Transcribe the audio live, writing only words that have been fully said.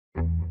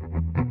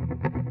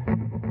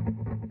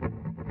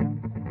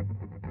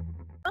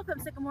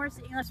Sycamores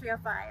to English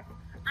 305.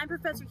 I'm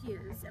Professor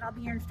Hughes, and I'll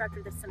be your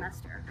instructor this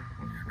semester.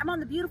 I'm on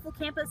the beautiful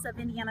campus of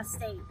Indiana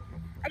State.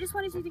 I just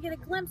wanted you to get a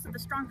glimpse of the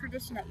strong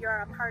tradition that you're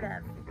a part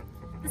of.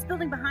 This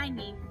building behind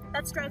me,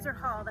 that's Streiser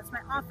Hall. That's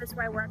my office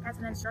where I work as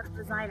an instructional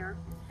designer.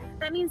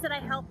 That means that I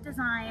help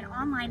design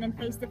online and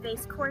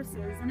face-to-face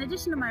courses in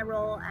addition to my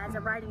role as a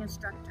writing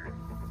instructor.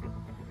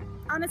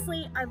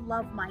 Honestly, I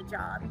love my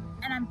job,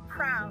 and I'm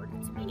proud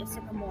to be a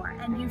Sycamore,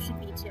 and you should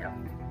be too.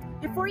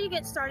 Before you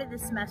get started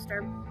this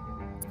semester,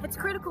 it's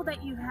critical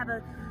that you have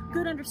a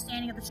good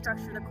understanding of the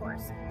structure of the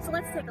course. So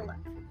let's take a look.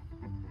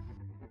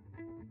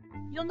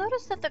 You'll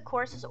notice that the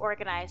course is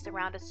organized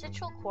around a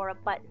central core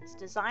of buttons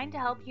designed to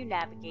help you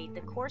navigate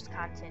the course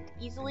content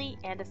easily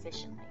and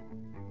efficiently.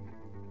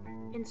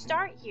 In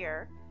Start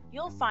Here,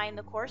 you'll find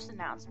the course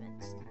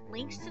announcements,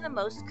 links to the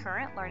most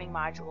current learning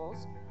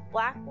modules,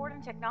 Blackboard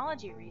and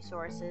technology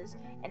resources,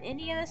 and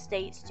Indiana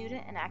State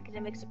student and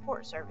academic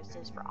support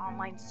services for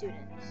online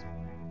students.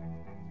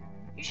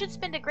 You should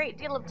spend a great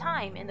deal of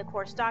time in the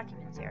course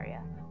documents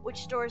area,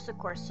 which stores the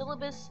course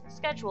syllabus,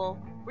 schedule,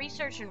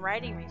 research and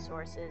writing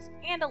resources,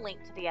 and a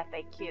link to the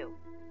FAQ.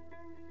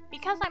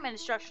 Because I'm an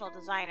instructional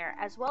designer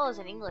as well as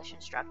an English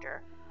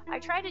instructor, I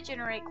try to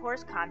generate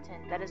course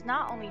content that is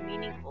not only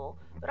meaningful,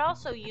 but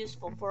also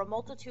useful for a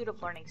multitude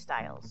of learning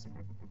styles.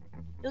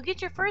 You'll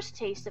get your first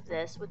taste of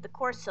this with the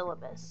course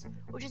syllabus,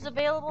 which is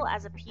available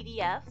as a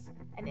PDF,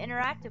 an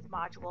interactive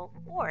module,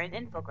 or an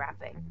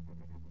infographic.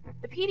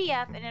 The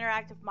PDF and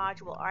interactive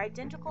module are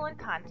identical in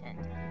content,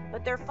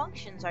 but their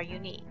functions are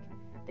unique.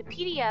 The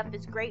PDF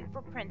is great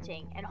for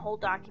printing and whole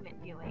document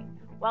viewing,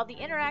 while the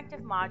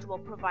interactive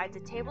module provides a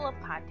table of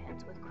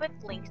contents with quick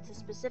links to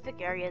specific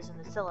areas in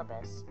the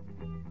syllabus.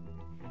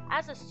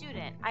 As a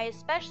student, I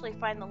especially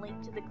find the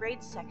link to the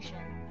grades section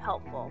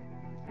helpful.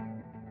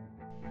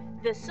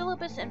 The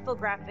syllabus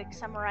infographic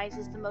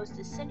summarizes the most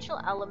essential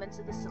elements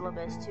of the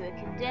syllabus to a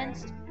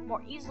condensed,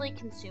 more easily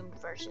consumed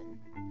version.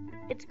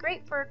 It's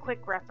great for a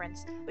quick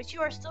reference, but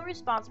you are still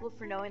responsible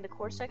for knowing the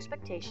course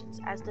expectations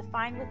as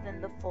defined within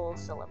the full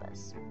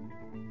syllabus.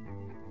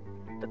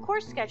 The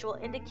course schedule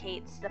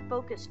indicates the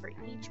focus for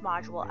each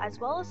module as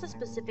well as the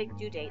specific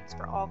due dates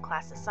for all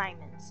class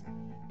assignments.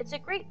 It's a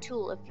great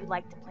tool if you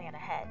like to plan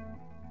ahead.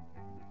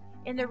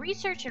 In the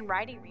Research and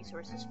Writing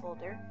Resources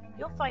folder,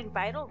 you'll find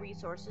vital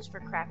resources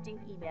for crafting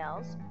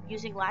emails,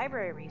 using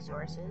library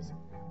resources,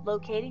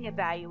 locating,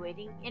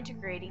 evaluating,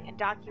 integrating, and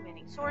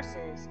documenting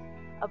sources,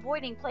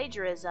 avoiding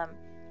plagiarism,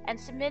 and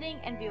submitting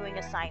and viewing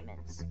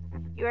assignments.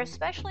 You are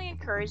especially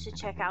encouraged to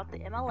check out the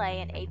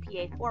MLA and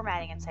APA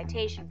formatting and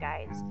citation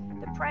guides,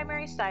 the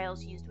primary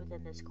styles used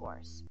within this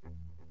course.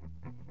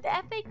 The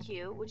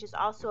FAQ, which is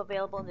also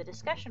available in the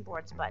Discussion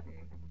Boards button,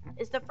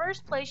 is the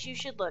first place you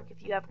should look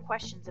if you have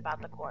questions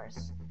about the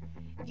course.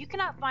 If you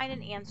cannot find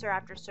an answer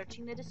after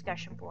searching the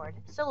discussion board,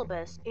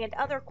 syllabus, and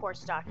other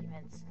course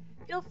documents,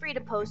 feel free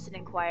to post an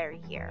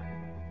inquiry here.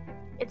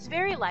 It's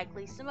very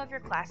likely some of your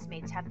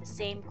classmates have the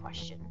same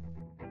question.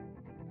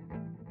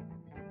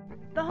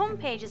 The home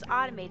page is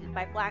automated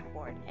by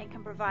Blackboard and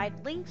can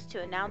provide links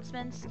to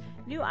announcements,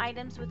 new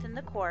items within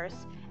the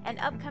course, and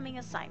upcoming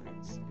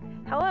assignments.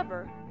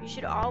 However, you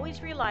should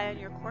always rely on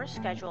your course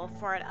schedule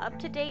for an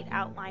up-to-date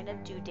outline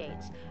of due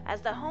dates,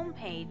 as the home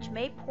page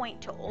may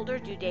point to older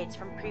due dates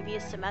from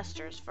previous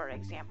semesters, for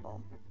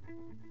example.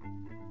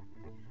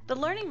 The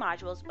Learning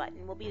Modules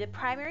button will be the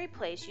primary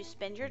place you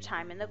spend your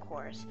time in the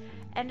course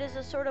and is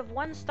a sort of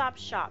one-stop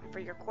shop for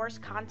your course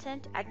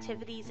content,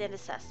 activities, and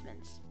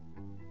assessments.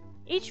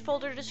 Each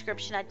folder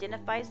description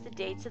identifies the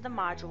dates of the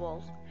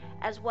modules,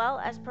 as well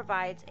as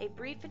provides a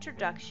brief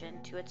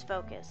introduction to its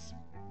focus.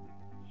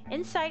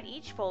 Inside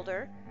each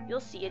folder,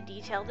 you'll see a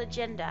detailed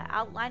agenda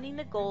outlining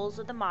the goals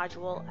of the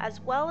module as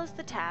well as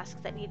the tasks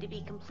that need to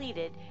be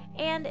completed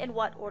and in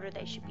what order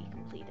they should be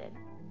completed.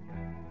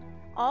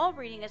 All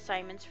reading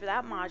assignments for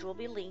that module will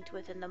be linked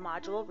within the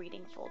Module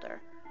Reading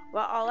folder,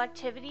 while all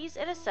activities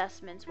and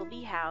assessments will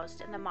be housed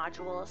in the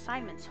Module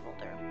Assignments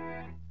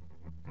folder.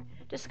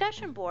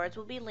 Discussion boards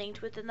will be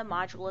linked within the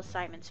Module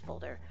Assignments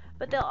folder,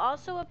 but they'll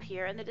also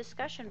appear in the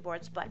Discussion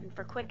Boards button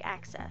for quick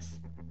access.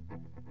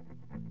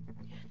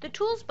 The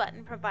Tools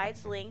button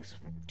provides links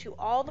to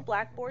all the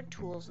Blackboard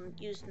tools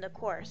used in the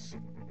course.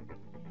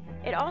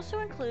 It also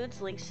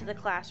includes links to the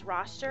class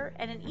roster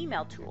and an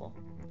email tool.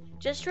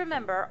 Just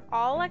remember,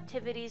 all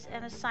activities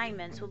and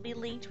assignments will be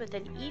linked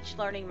within each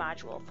learning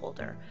module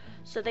folder,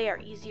 so they are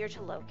easier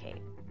to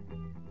locate.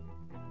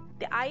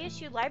 The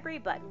ISU Library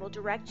button will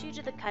direct you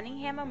to the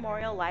Cunningham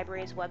Memorial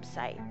Library's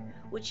website,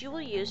 which you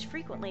will use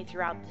frequently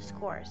throughout this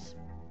course.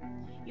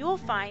 You will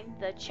find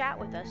the Chat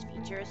with Us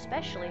feature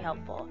especially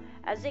helpful,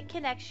 as it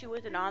connects you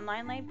with an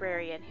online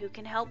librarian who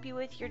can help you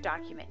with your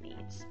document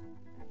needs.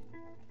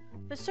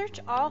 The Search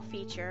All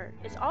feature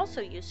is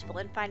also useful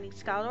in finding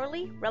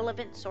scholarly,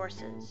 relevant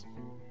sources.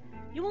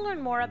 You will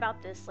learn more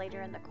about this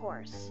later in the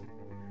course.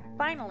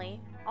 Finally,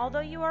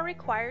 although you are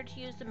required to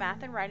use the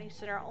Math and Writing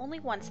Center only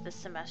once this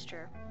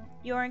semester,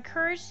 you are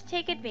encouraged to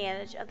take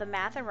advantage of the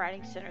Math and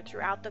Writing Center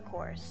throughout the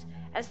course,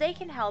 as they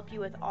can help you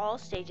with all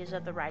stages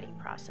of the writing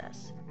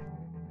process.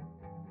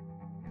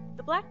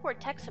 The Blackboard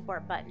Tech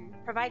Support button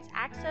provides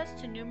access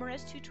to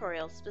numerous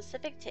tutorials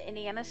specific to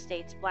Indiana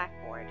State's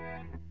Blackboard.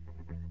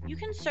 You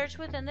can search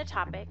within the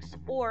topics,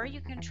 or you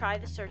can try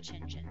the search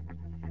engine.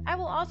 I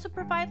will also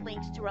provide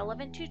links to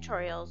relevant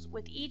tutorials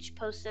with each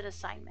posted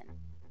assignment.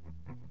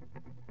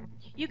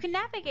 You can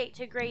navigate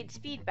to grades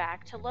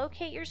feedback to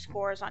locate your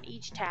scores on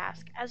each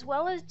task, as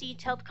well as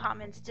detailed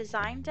comments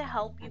designed to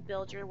help you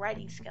build your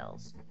writing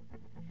skills.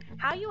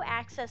 How you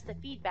access the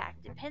feedback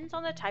depends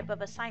on the type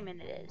of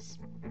assignment it is.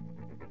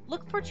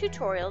 Look for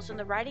tutorials in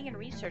the Writing and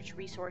Research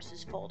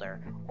Resources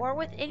folder or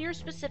within your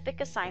specific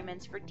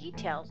assignments for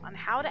details on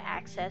how to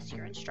access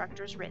your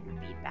instructor's written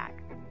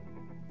feedback.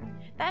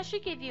 That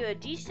should give you a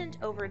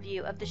decent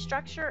overview of the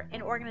structure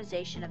and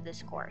organization of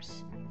this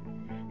course.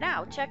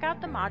 Now check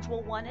out the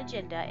Module 1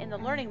 agenda in the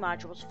Learning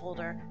Modules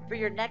folder for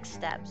your next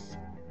steps.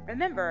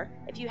 Remember,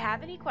 if you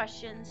have any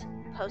questions,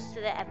 post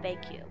to the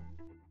FAQ.